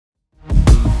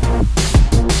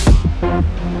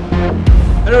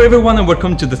there everyone, and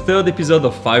welcome to the third episode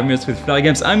of 5 Minutes with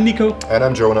Flaregames. I'm Nico. And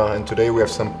I'm Jonah, and today we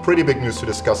have some pretty big news to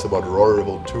discuss about Royal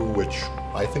Revolt 2, which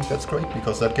I think that's great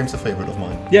because that game's a favorite of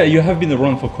mine. Yeah, you have been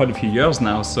around for quite a few years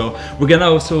now, so we're gonna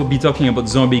also be talking about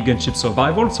Zombie Gunship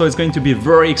Survival, so it's going to be a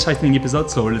very exciting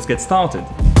episode, so let's get started.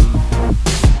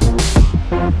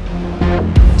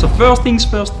 So first things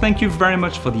first, thank you very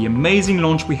much for the amazing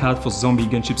launch we had for Zombie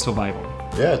Gunship Survival.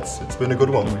 Yeah, it's been a good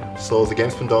one. So the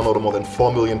game's been downloaded more than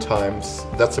 4 million times.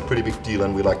 That's a pretty big deal,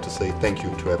 and we'd like to say thank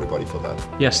you to everybody for that.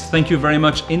 Yes, thank you very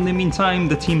much. In the meantime,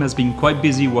 the team has been quite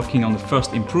busy working on the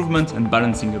first improvement and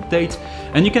balancing update,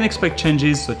 and you can expect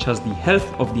changes such as the health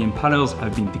of the impalers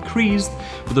have been decreased,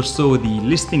 but also the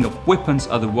listing of weapons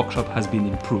at the workshop has been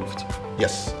improved.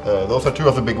 Yes, those are two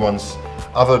of the big ones.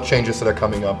 Other changes that are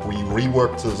coming up, we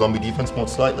reworked the zombie defense mode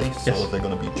slightly, so there are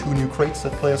going to be 2 new crates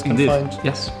that players can find.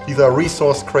 Yes. These are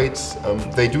resource crates.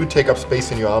 They do take up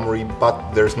space in your armory,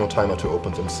 but there's no timer to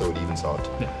open them, so it evens out.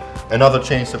 Yeah. Another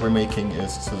change that we're making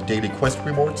is the daily quest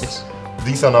rewards. Yes.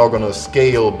 These are now going to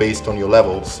scale based on your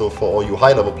levels, so for all you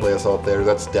high-level players out there,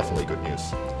 that's definitely good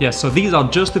news. Yeah, so these are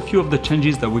just a few of the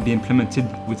changes that will be implemented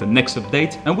with the next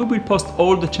update, and we will post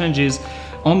all the changes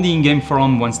on the in-game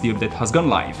forum once the update has gone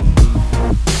live.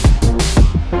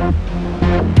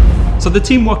 So the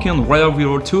team working on Royal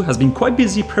Revolt 2 has been quite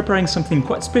busy preparing something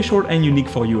quite special and unique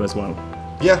for you as well.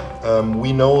 Yeah,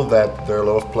 we know that there are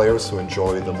a lot of players who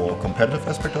enjoy the more competitive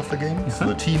aspect of the game, so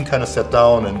the team kind of sat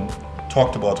down and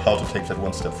talked about how to take that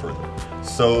one step further.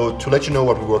 So to let you know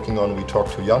what we're working on, we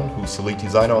talked to Jan, who's the lead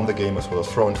designer on the game, as well as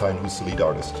Florentine, who's the lead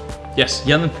artist. Yes,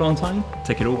 Jan and Florentine,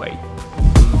 take it away.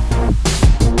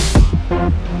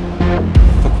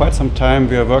 For quite some time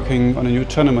we are working on a new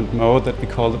tournament mode that we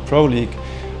call the Pro League.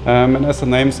 And as the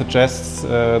name suggests,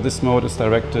 this mode is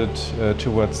directed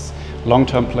towards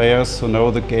long-term players who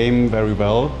know the game very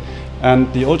well.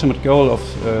 And the ultimate goal of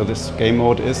this game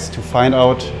mode is to find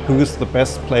out who is the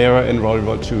best player in Royal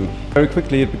Revolt 2. Very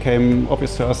quickly it became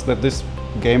obvious to us that this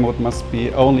game mode must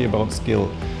be only about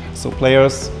skill. So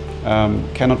players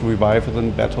cannot revive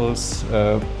within battles,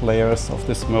 players of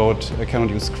this mode cannot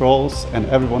use scrolls, and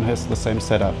everyone has the same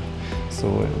setup.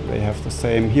 So they have the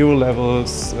same hero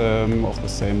levels of the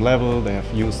same level, they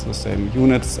have used the same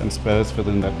units and spells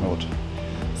within that mode.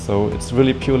 So it's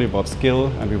really purely about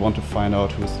skill, and we want to find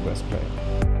out who is the best player.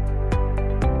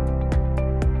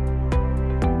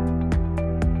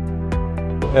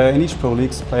 In each Pro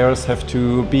Leagues, players have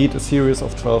to beat a series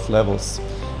of 12 levels.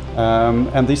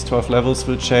 And these 12 levels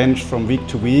will change from week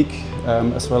to week,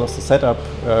 as well as the setup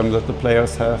that the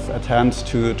players have at hand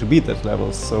to beat that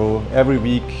level. So every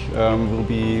week will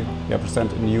be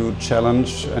present a new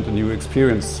challenge and a new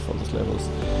experience for these levels.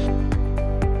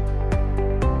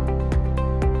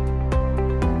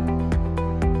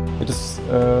 It is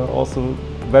also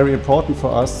very important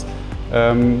for us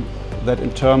that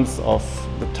in terms of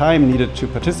the time needed to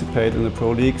participate in the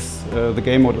Pro Leagues, the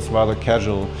game mode is rather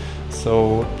casual.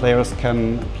 So players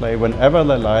can play whenever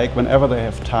they like, whenever they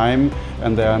have time,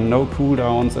 and there are no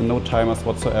cooldowns and no timers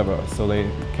whatsoever. So they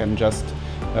can just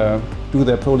do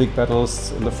their Pro League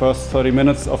battles in the first 30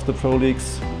 minutes of the Pro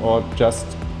Leagues or just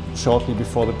shortly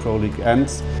before the Pro League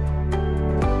ends.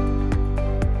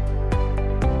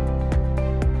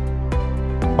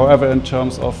 However, in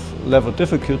terms of level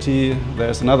difficulty,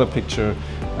 there's another picture.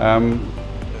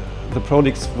 The Pro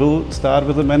Leagues will start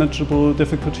with a manageable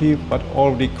difficulty, but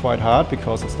already quite hard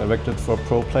because it's directed for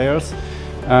pro players.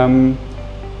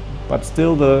 But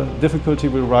still the difficulty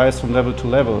will rise from level to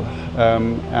level.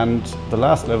 And the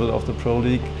last level of the Pro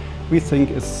League we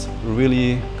think is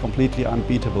really completely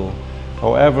unbeatable.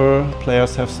 However,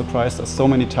 players have surprised us so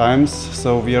many times,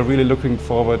 so we are really looking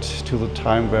forward to the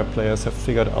time where players have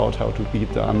figured out how to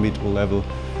beat the unbeatable level.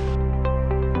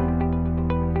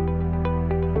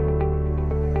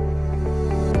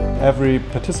 Every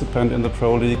participant in the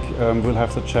Pro League will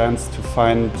have the chance to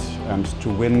find and to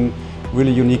win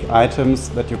really unique items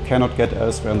that you cannot get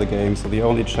elsewhere in the game. So the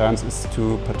only chance is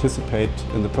to participate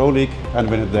in the Pro League and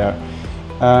win it there.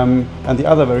 And the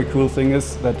other very cool thing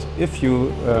is that if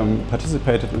you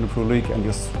participated in the Pro League and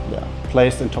you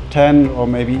placed in top 10 or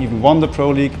maybe even won the Pro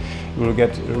League, you will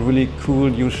get a really cool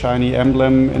new shiny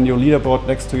emblem in your leaderboard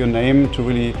next to your name to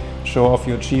really show off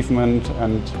your achievement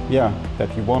and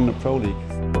that you won the Pro League.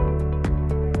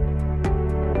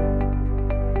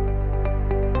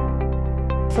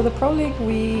 For the Pro League,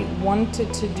 we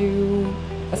wanted to do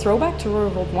a throwback to Royal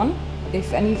Revolt 1.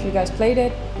 If any of you guys played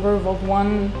it, Royal Revolt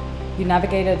 1, you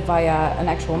navigated via an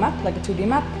actual map, like a 2D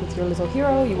map with your little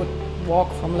hero. You would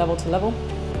walk from level to level.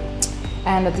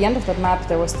 And at the end of that map,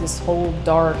 there was this whole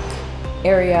dark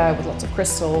area with lots of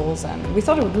crystals, and we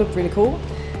thought it would look really cool.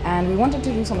 And we wanted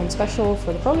to do something special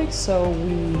for the Pro League, so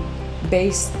we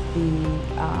based the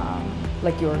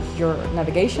like your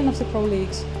navigation of the Pro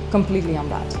Leagues completely on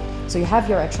that. So you have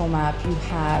your actual map, you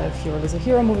have your little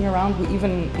hero moving around. We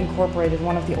even incorporated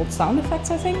one of the old sound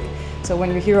effects, I think. So when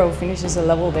your hero finishes a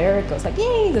level there, it goes like,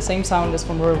 yay, the same sound as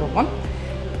from Royal Revolt 1.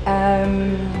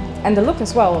 And the look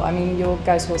as well, I mean, you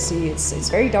guys will see it's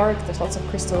very dark, there's lots of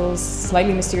crystals,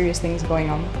 slightly mysterious things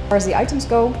going on. As far as the items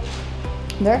go,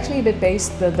 they're actually a bit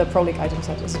based, the Pro League item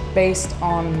set is based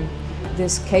on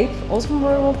this cape, also from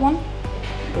Royal Revolt 1.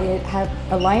 It had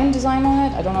a lion design on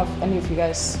it. I don't know if any of you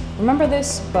guys remember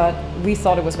this, but we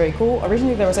thought it was very cool.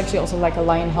 Originally there was actually also like a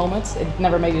lion helmet. It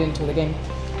never made it into the game,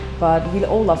 but we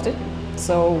all loved it.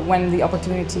 So when the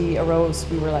opportunity arose,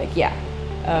 we were like, yeah,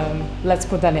 let's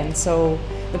put that in. So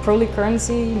the Pro League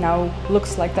currency now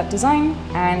looks like that design,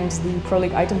 and the Pro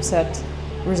League item set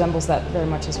resembles that very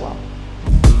much as well.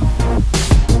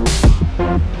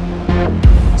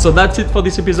 So that's it for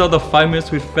this episode of 5 Minutes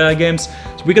with Flaregames.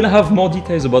 So we're gonna have more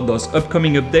details about those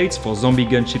upcoming updates for Zombie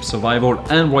Gunship Survival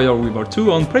and Royal Revolt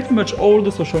 2 on pretty much all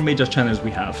the social media channels we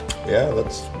have. Yeah,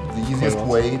 that's the easiest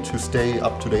way to stay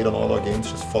up to date on all our games.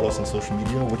 Just follow us on social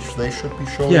media, which they should be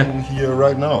showing here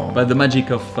right now. By the magic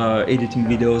of editing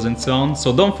videos and so on.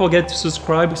 So don't forget to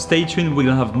subscribe, stay tuned, we're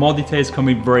gonna have more details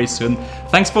coming very soon.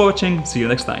 Thanks for watching, see you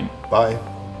next time. Bye.